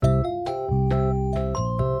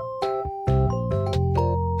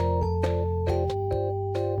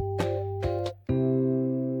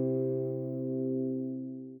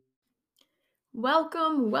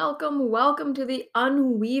welcome to the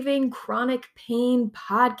Unweaving Chronic Pain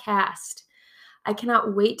podcast. I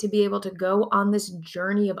cannot wait to be able to go on this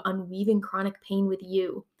journey of unweaving chronic pain with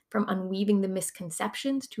you, from unweaving the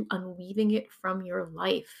misconceptions to unweaving it from your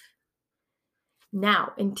life.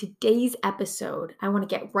 Now, in today's episode, I want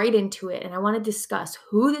to get right into it and I want to discuss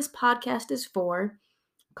who this podcast is for,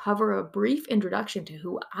 cover a brief introduction to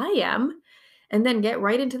who I am, and then get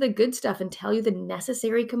right into the good stuff and tell you the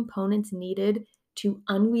necessary components needed to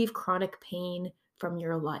unweave chronic pain from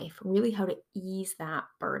your life, really how to ease that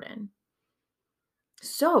burden.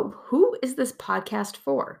 So, who is this podcast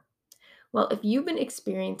for? Well, if you've been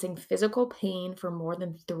experiencing physical pain for more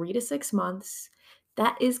than 3 to 6 months,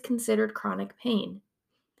 that is considered chronic pain.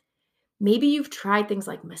 Maybe you've tried things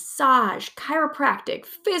like massage, chiropractic,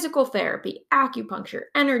 physical therapy, acupuncture,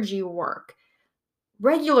 energy work,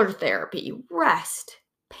 regular therapy, rest,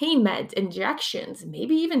 pain meds, injections,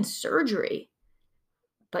 maybe even surgery,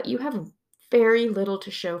 but you have very little to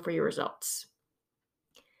show for your results.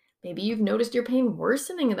 Maybe you've noticed your pain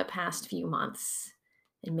worsening in the past few months,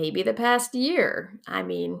 and maybe the past year.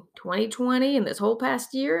 2020 and this whole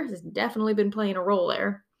past year has definitely been playing a role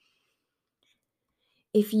there.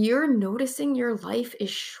 If you're noticing your life is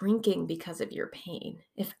shrinking because of your pain,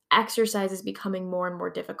 if exercise is becoming more and more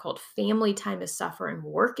difficult, family time is suffering,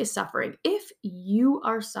 work is suffering, if you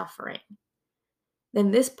are suffering,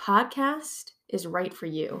 then this podcast is right for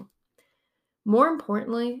you. More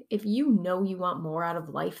importantly, if you know you want more out of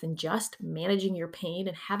life than just managing your pain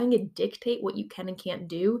and having it dictate what you can and can't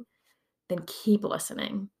do, then keep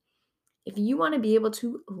listening. If you want to be able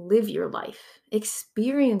to live your life,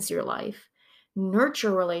 experience your life,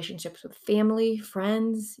 nurture relationships with family,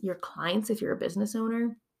 friends, your clients if you're a business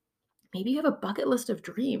owner, maybe you have a bucket list of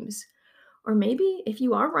dreams. Or maybe if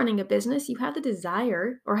you are running a business, you have the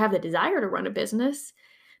desire to run a business.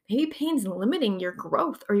 Maybe pain's limiting your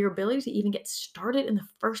growth or your ability to even get started in the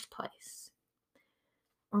first place.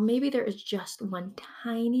 Or maybe there is just one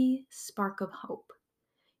tiny spark of hope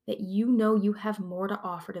that you know you have more to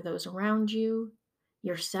offer to those around you,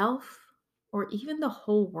 yourself, or even the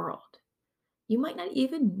whole world. You might not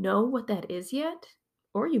even know what that is yet,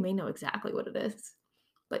 or you may know exactly what it is,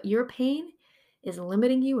 but your pain is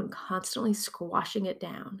limiting you and constantly squashing it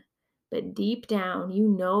down. But deep down, you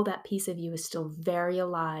know that piece of you is still very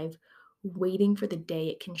alive, waiting for the day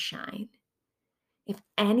it can shine. If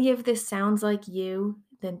any of this sounds like you,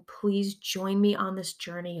 then please join me on this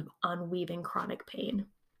journey of unweaving chronic pain.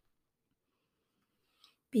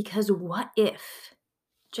 Because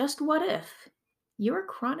just what if, your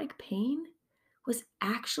chronic pain was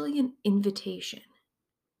actually an invitation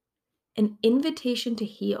to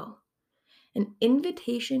heal, an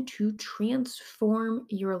invitation to transform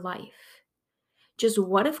your life? Just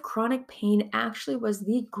what if chronic pain actually was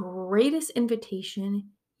the greatest invitation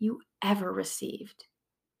you ever received?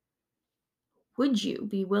 Would you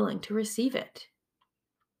be willing to receive it?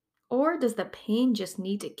 Or does the pain just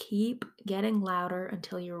need to keep getting louder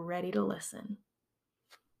until you're ready to listen?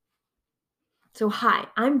 So, hi,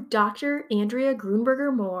 I'm Dr. Andrea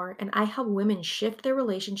Grunberger Moore, and I help women shift their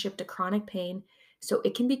relationship to chronic pain so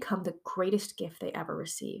it can become the greatest gift they ever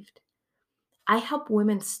received. I help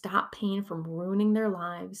women stop pain from ruining their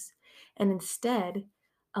lives and instead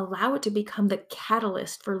allow it to become the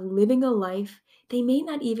catalyst for living a life they may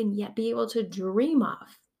not even yet be able to dream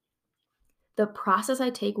of. The process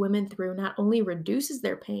I take women through not only reduces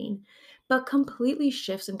their pain, but completely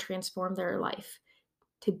shifts and transforms their life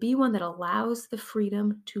to be one that allows the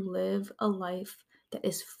freedom to live a life that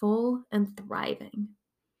is full and thriving.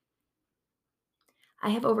 I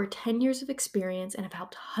have over 10 years of experience and have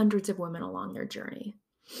helped hundreds of women along their journey.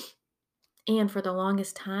 And for the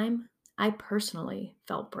longest time, I personally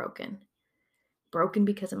felt broken. Broken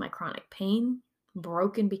because of my chronic pain,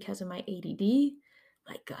 broken because of my ADD,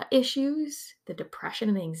 my gut issues, the depression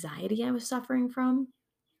and anxiety I was suffering from,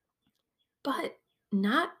 but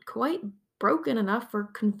not quite broken enough for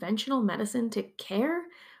conventional medicine to care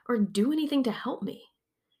or do anything to help me.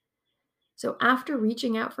 So, after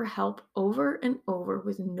reaching out for help over and over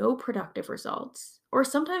with no productive results, or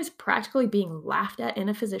sometimes practically being laughed at in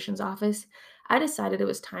a physician's office, I decided it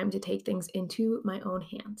was time to take things into my own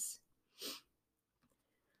hands.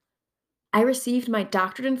 I received my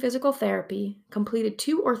doctorate in physical therapy, completed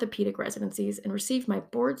 2 orthopedic residencies, and received my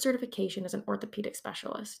board certification as an orthopedic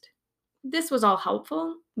specialist. This was all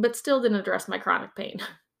helpful, but still didn't address my chronic pain.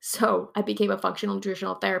 So I became a functional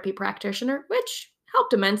nutritional therapy practitioner, which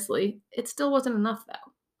helped immensely. It still wasn't enough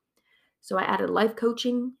though. So I added life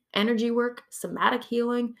coaching, energy work, somatic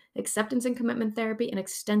healing, acceptance and commitment therapy, and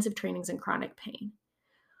extensive trainings in chronic pain.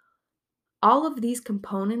 All of these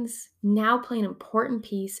components now play an important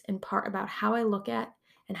piece and part about how I look at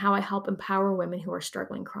and how I help empower women who are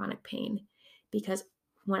struggling chronic pain. Because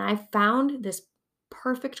when I found this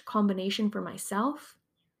perfect combination for myself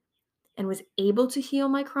and was able to heal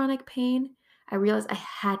my chronic pain, I realized I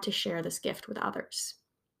had to share this gift with others.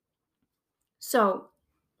 So,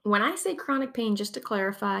 when I say chronic pain, just to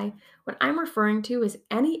clarify, what I'm referring to is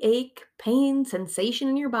any ache, pain, sensation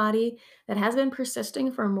in your body that has been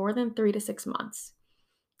persisting for more than 3 to 6 months.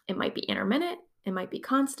 It might be intermittent, it might be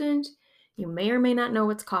constant, you may or may not know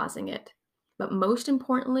what's causing it. But most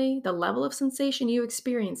importantly, the level of sensation you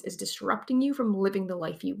experience is disrupting you from living the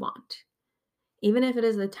life you want. Even if it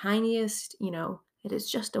is the tiniest, it is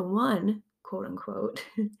just a one, quote unquote.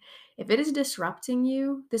 If it is disrupting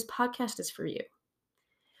you, this podcast is for you.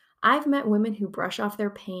 I've met women who brush off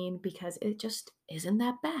their pain because it just isn't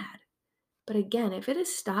that bad. But again, if it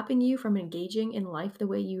is stopping you from engaging in life the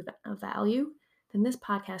way you value, then this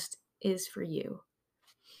podcast is for you.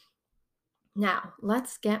 Now,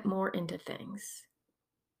 let's get more into things.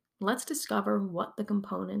 Let's discover what the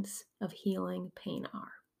components of healing pain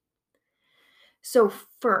are. So,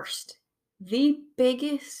 first, the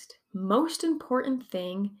biggest, most important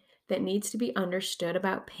thing that needs to be understood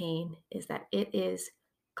about pain is that it is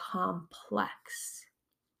complex.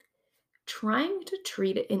 Trying to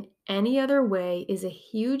treat it in any other way is a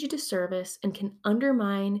huge disservice and can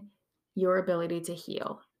undermine your ability to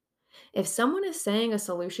heal. If someone is saying a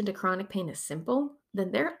solution to chronic pain is simple,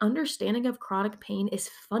 then their understanding of chronic pain is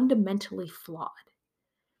fundamentally flawed.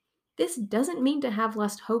 This doesn't mean to have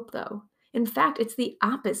less hope, though. In fact, it's the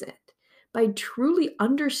opposite. By truly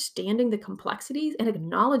understanding the complexities and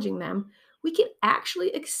acknowledging them, we can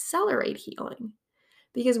actually accelerate healing.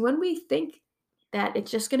 Because when we think that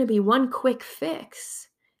it's just going to be one quick fix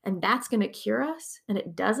and that's going to cure us, and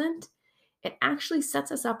it doesn't, it actually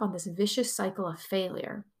sets us up on this vicious cycle of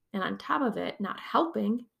failure. And on top of it, not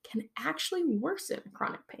helping can actually worsen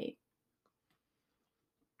chronic pain.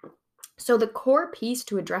 So, the core piece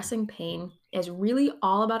to addressing pain is really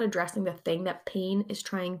all about addressing the thing that pain is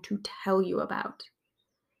trying to tell you about.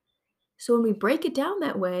 So, when we break it down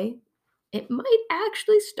that way, it might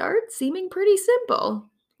actually start seeming pretty simple,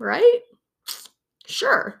 right?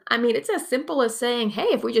 Sure. I mean, it's as simple as saying, hey,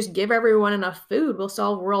 if we just give everyone enough food, we'll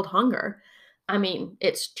solve world hunger. I mean,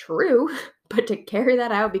 it's true, but to carry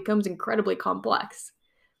that out becomes incredibly complex.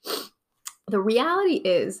 The reality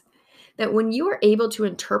is that when you are able to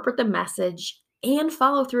interpret the message and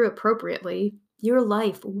follow through appropriately, your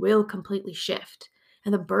life will completely shift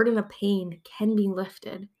and the burden of pain can be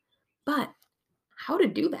lifted. But how to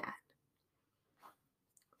do that?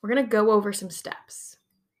 We're going to go over some steps.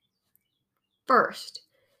 First,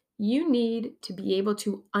 you need to be able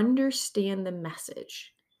to understand the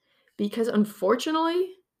message because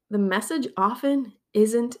unfortunately, the message often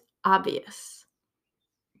isn't obvious.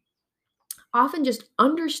 Often just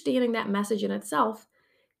understanding that message in itself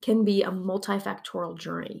can be a multifactorial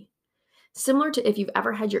journey. Similar to if you've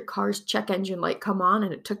ever had your car's check engine light come on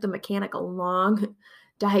and it took the mechanic a long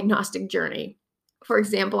diagnostic journey. For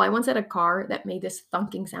example, I once had a car that made this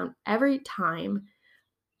thunking sound every time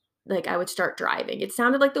like I would start driving. It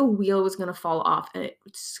sounded like the wheel was going to fall off and it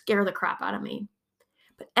would scare the crap out of me.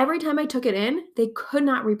 But every time I took it in, they could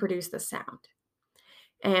not reproduce the sound.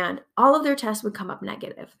 And all of their tests would come up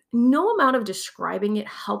negative. No amount of describing it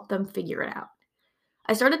helped them figure it out.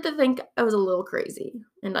 I started to think I was a little crazy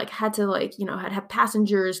and had to had to have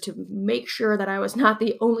passengers to make sure that I was not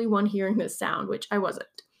the only one hearing this sound, which I wasn't.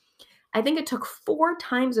 I think it took 4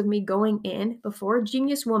 times of me going in before a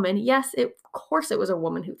genius woman, yes, of course it was a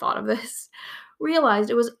woman who thought of this, realized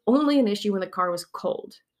it was only an issue when the car was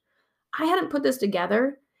cold. I hadn't put this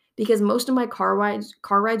together because most of my car rides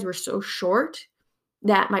were so short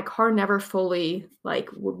that my car never fully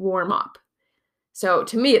would warm up. So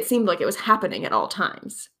to me, it seemed like it was happening at all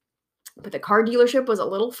times. But the car dealership was a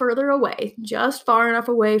little further away, just far enough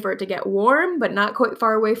away for it to get warm, but not quite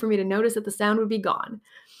far away for me to notice that the sound would be gone.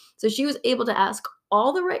 So she was able to ask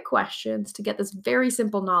all the right questions to get this very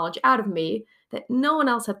simple knowledge out of me that no one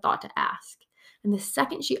else had thought to ask. And the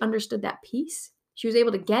second she understood that piece, she was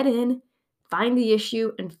able to get in, find the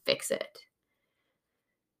issue, and fix it.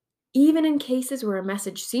 Even in cases where a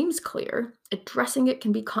message seems clear, addressing it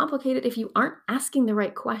can be complicated if you aren't asking the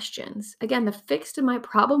right questions. Again, the fix to my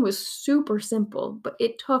problem was super simple, but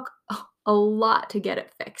it took a lot to get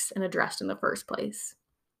it fixed and addressed in the first place.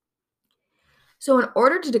 So in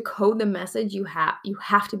order to decode the message, you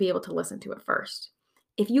have to be able to listen to it first.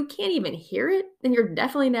 If you can't even hear it, then you're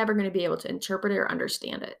definitely never going to be able to interpret it or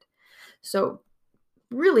understand it. So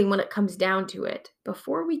Really, when it comes down to it,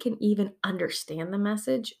 before we can even understand the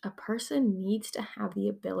message, a person needs to have the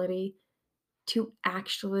ability to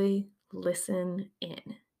actually listen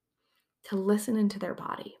in, to listen into their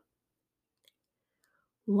body.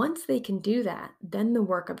 Once they can do that, then the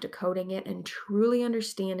work of decoding it and truly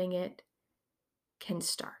understanding it can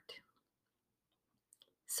start.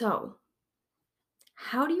 So,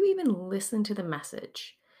 how do you even listen to the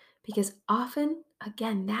message? Because often,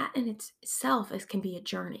 again, that in itself can be a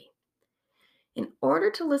journey. In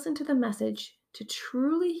order to listen to the message, to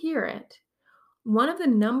truly hear it, one of the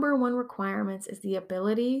number one requirements is the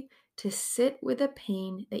ability to sit with the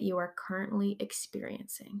pain that you are currently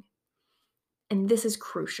experiencing. And this is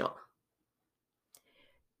crucial.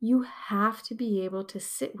 You have to be able to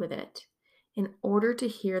sit with it in order to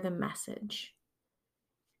hear the message.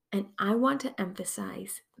 And I want to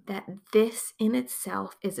emphasize that this in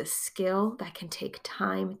itself is a skill that can take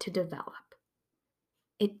time to develop.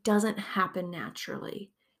 It doesn't happen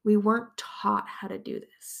naturally. We weren't taught how to do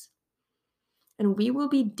this. And we will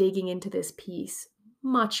be digging into this piece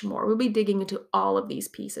much more. We'll be digging into all of these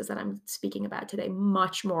pieces that I'm speaking about today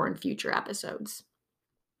much more in future episodes.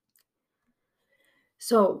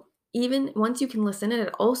 So, even once you can listen, and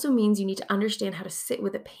it also means you need to understand how to sit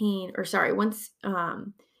with the pain, or sorry, once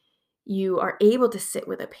you are able to sit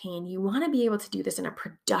with a pain, you want to be able to do this in a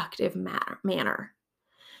productive manner.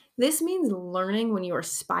 This means learning when you are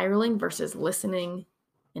spiraling versus listening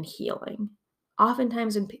and healing.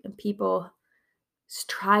 Oftentimes, when people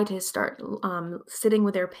try to start sitting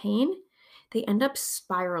with their pain, they end up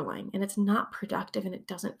spiraling and it's not productive and it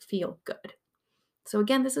doesn't feel good. So,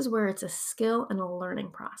 again, this is where it's a skill and a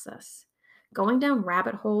learning process. Going down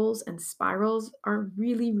rabbit holes and spirals are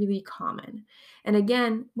really, really common. And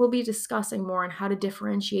again, we'll be discussing more on how to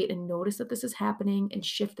differentiate and notice that this is happening and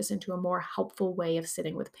shift this into a more helpful way of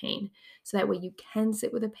sitting with pain. So that way you can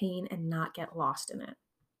sit with the pain and not get lost in it.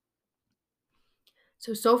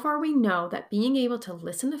 So far we know that being able to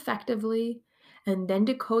listen effectively and then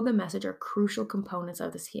decode the message are crucial components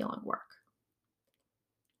of this healing work.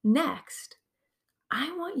 Next,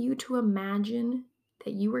 I want you to imagine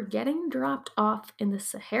that you are getting dropped off in the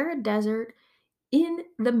Sahara Desert in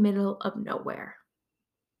the middle of nowhere.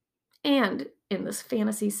 And in this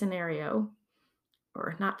fantasy scenario,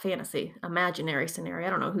 or not fantasy, imaginary scenario, I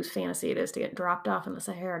don't know whose fantasy it is to get dropped off in the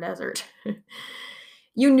Sahara Desert.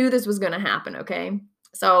 You knew this was going to happen, okay?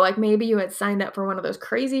 So, like, maybe you had signed up for one of those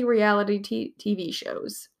crazy reality TV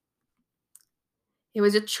shows. It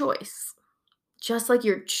was a choice, just like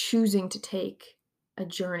you're choosing to take a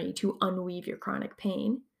journey to unweave your chronic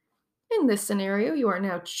pain. In this scenario, you are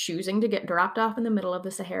now choosing to get dropped off in the middle of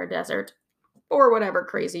the Sahara Desert for whatever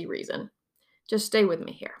crazy reason. Just stay with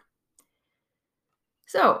me here.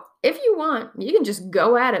 So, if you want, you can just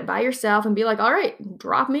go at it by yourself and be like, all right,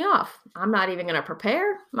 drop me off. I'm not even going to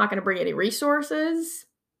prepare. I'm not going to bring any resources,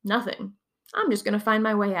 nothing. I'm just going to find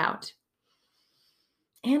my way out.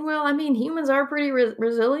 And well, I mean, humans are pretty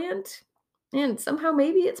resilient. And somehow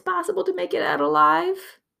maybe it's possible to make it out alive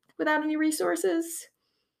without any resources.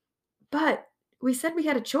 But we said we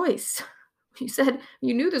had a choice. You said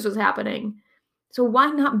you knew this was happening. So why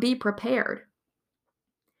not be prepared?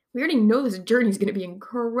 We already know this journey is going to be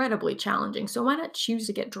incredibly challenging. So why not choose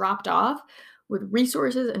to get dropped off with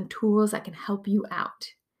resources and tools that can help you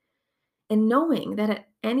out? And knowing that at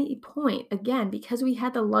any point, again, because we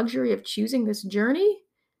had the luxury of choosing this journey,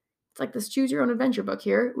 it's like this choose your own adventure book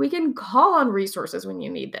here. We can call on resources when you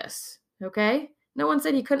need this. Okay? No one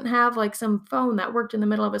said you couldn't have like some phone that worked in the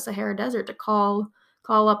middle of a Sahara Desert to call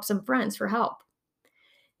up some friends for help.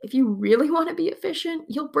 If you really want to be efficient,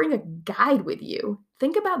 you'll bring a guide with you.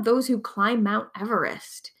 Think about those who climb Mount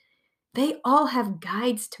Everest. They all have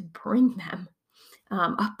guides to bring them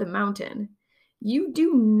up the mountain. You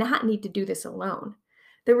do not need to do this alone.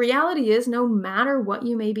 The reality is, no matter what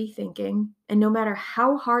you may be thinking, and no matter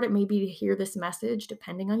how hard it may be to hear this message,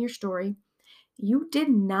 depending on your story, you did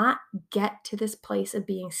not get to this place of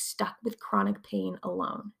being stuck with chronic pain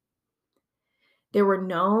alone. There were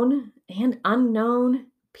known and unknown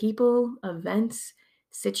people, events,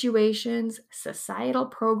 situations, societal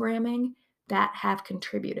programming that have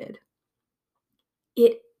contributed.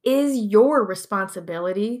 It is your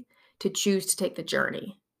responsibility to choose to take the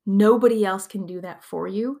journey. Nobody else can do that for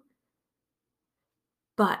you.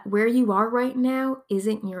 But where you are right now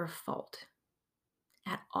isn't your fault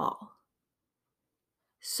at all.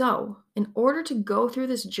 So, in order to go through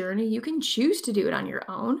this journey, you can choose to do it on your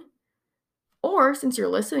own. Or, since you're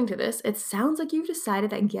listening to this, it sounds like you've decided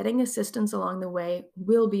that getting assistance along the way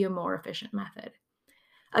will be a more efficient method.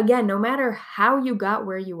 Again, no matter how you got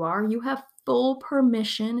where you are, you have full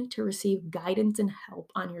permission to receive guidance and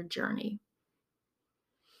help on your journey.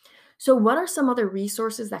 So, what are some other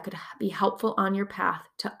resources that could be helpful on your path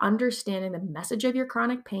to understanding the message of your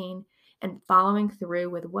chronic pain and following through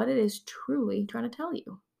with what it is truly trying to tell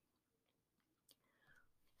you?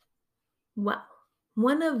 Well,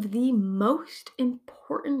 one of the most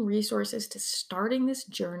important resources to starting this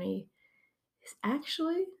journey is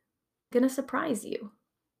actually going to surprise you.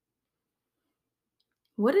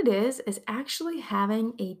 What it is actually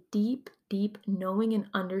having a deep, deep knowing and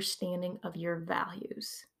understanding of your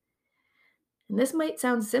values. And this might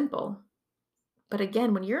sound simple, but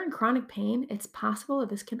again, when you're in chronic pain, it's possible that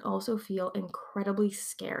this can also feel incredibly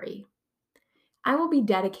scary. I will be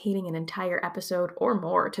dedicating an entire episode or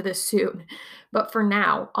more to this soon, but for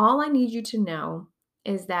now, all I need you to know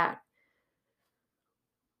is that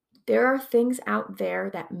there are things out there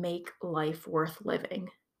that make life worth living.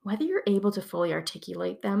 Whether you're able to fully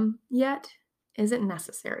articulate them yet isn't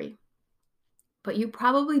necessary. But you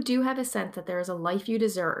probably do have a sense that there is a life you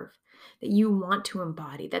deserve, that you want to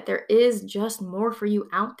embody, that there is just more for you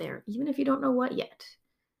out there, even if you don't know what yet,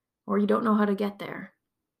 or you don't know how to get there.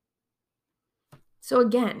 So,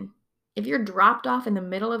 again, if you're dropped off in the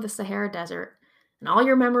middle of the Sahara Desert and all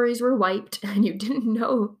your memories were wiped and you didn't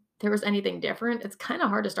know there was anything different, it's kind of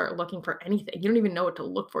hard to start looking for anything. You don't even know what to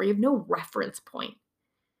look for, you have no reference point.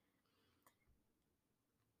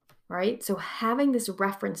 Right? So, having this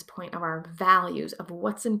reference point of our values, of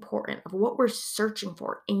what's important, of what we're searching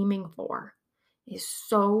for, aiming for, is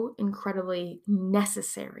so incredibly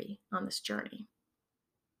necessary on this journey.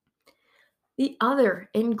 The other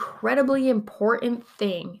incredibly important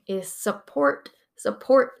thing is support,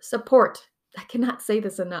 support, support. I cannot say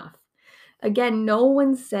this enough. Again, no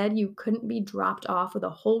one said you couldn't be dropped off with a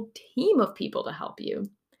whole team of people to help you,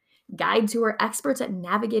 guides who are experts at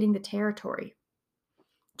navigating the territory.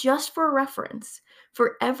 Just for reference,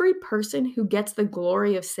 for every person who gets the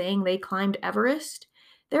glory of saying they climbed Everest,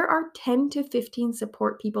 there are 10 to 15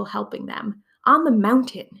 support people helping them on the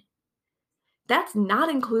mountain. That's not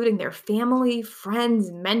including their family, friends,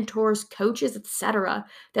 mentors, coaches, etc.,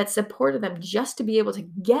 that supported them just to be able to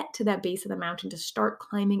get to that base of the mountain to start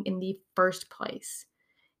climbing in the first place.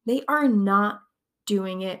 They are not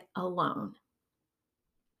doing it alone.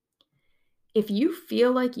 If you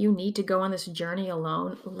feel like you need to go on this journey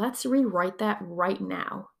alone, let's rewrite that right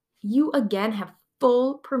now. You again have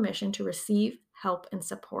full permission to receive help and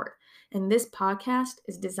support. And this podcast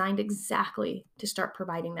is designed exactly to start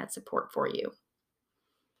providing that support for you.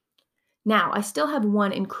 Now, I still have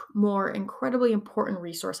one more incredibly important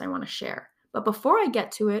resource I want to share. But before I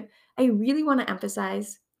get to it, I really want to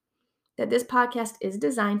emphasize that this podcast is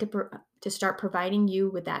designed to start providing you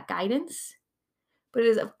with that guidance, but it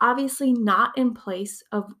is obviously not in place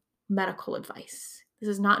of medical advice. This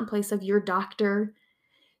is not in place of your doctor.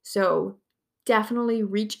 So definitely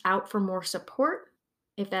reach out for more support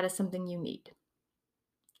if that is something you need.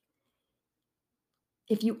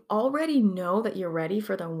 If you already know that you're ready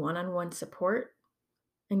for the one-on-one support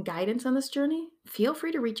and guidance on this journey, feel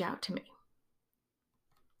free to reach out to me.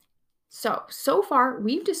 So far,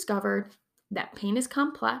 we've discovered that pain is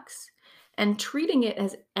complex, and treating it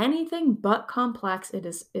as anything but complex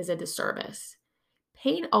is a disservice.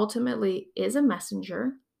 Pain ultimately is a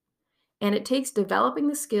messenger, and it takes developing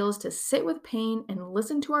the skills to sit with pain and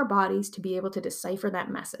listen to our bodies to be able to decipher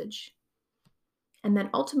that message. And then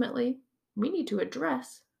ultimately, we need to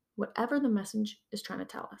address whatever the message is trying to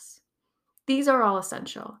tell us. These are all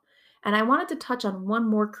essential. And I wanted to touch on one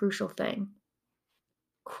more crucial thing.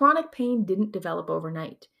 Chronic pain didn't develop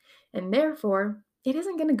overnight, and therefore, it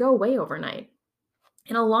isn't going to go away overnight.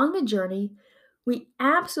 And along the journey, we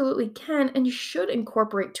absolutely can and should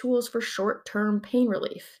incorporate tools for short term pain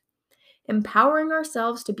relief. Empowering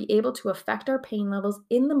ourselves to be able to affect our pain levels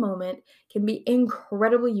in the moment can be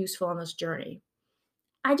incredibly useful on this journey.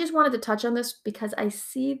 I just wanted to touch on this because I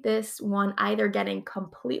see this one either getting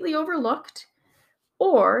completely overlooked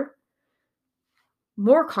or,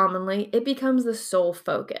 more commonly, it becomes the sole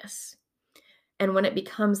focus. And when it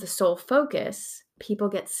becomes the sole focus, people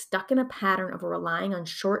get stuck in a pattern of relying on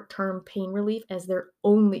short term pain relief as their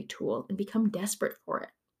only tool and become desperate for it,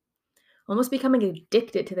 almost becoming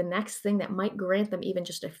addicted to the next thing that might grant them even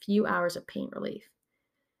just a few hours of pain relief,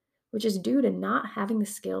 which is due to not having the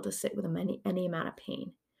skill to sit with any amount of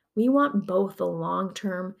pain. We want both the long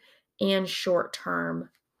term and short term.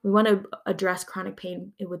 We want to address chronic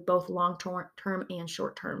pain with both long term and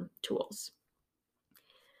short term tools.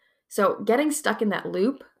 So, getting stuck in that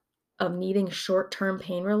loop of needing short term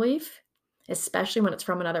pain relief especially when it's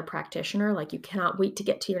from another practitioner, like you cannot wait to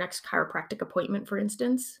get to your next chiropractic appointment, for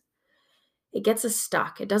instance. It gets us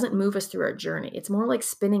stuck. It doesn't move us through our journey. It's more like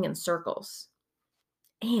spinning in circles.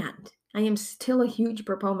 And I am still a huge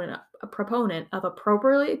proponent of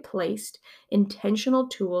appropriately placed intentional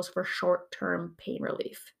tools for short-term pain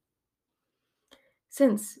relief.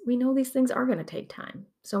 Since we know these things are going to take time,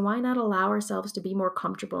 so why not allow ourselves to be more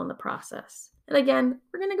comfortable in the process? And again,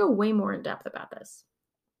 we're going to go way more in depth about this.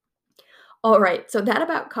 All right, so that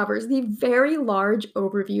about covers the very large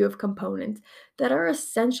overview of components that are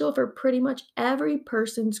essential for pretty much every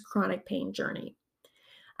person's chronic pain journey.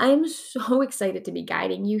 I am so excited to be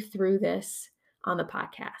guiding you through this on the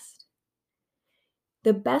podcast.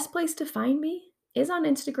 The best place to find me is on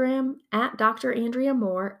Instagram at Dr. Andrea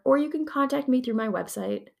Moore, or you can contact me through my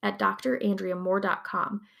website at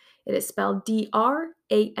drandreamoore.com. It is spelled DrAndreaMoore.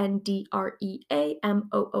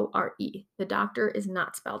 The doctor is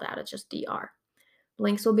not spelled out, it's just DR.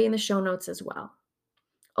 Links will be in the show notes as well.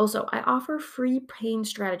 Also, I offer free pain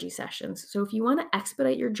strategy sessions, so if you want to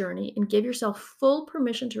expedite your journey and give yourself full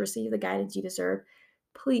permission to receive the guidance you deserve,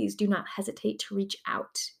 please do not hesitate to reach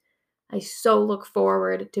out. I so look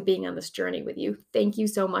forward to being on this journey with you. Thank you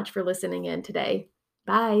so much for listening in today.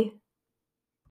 Bye.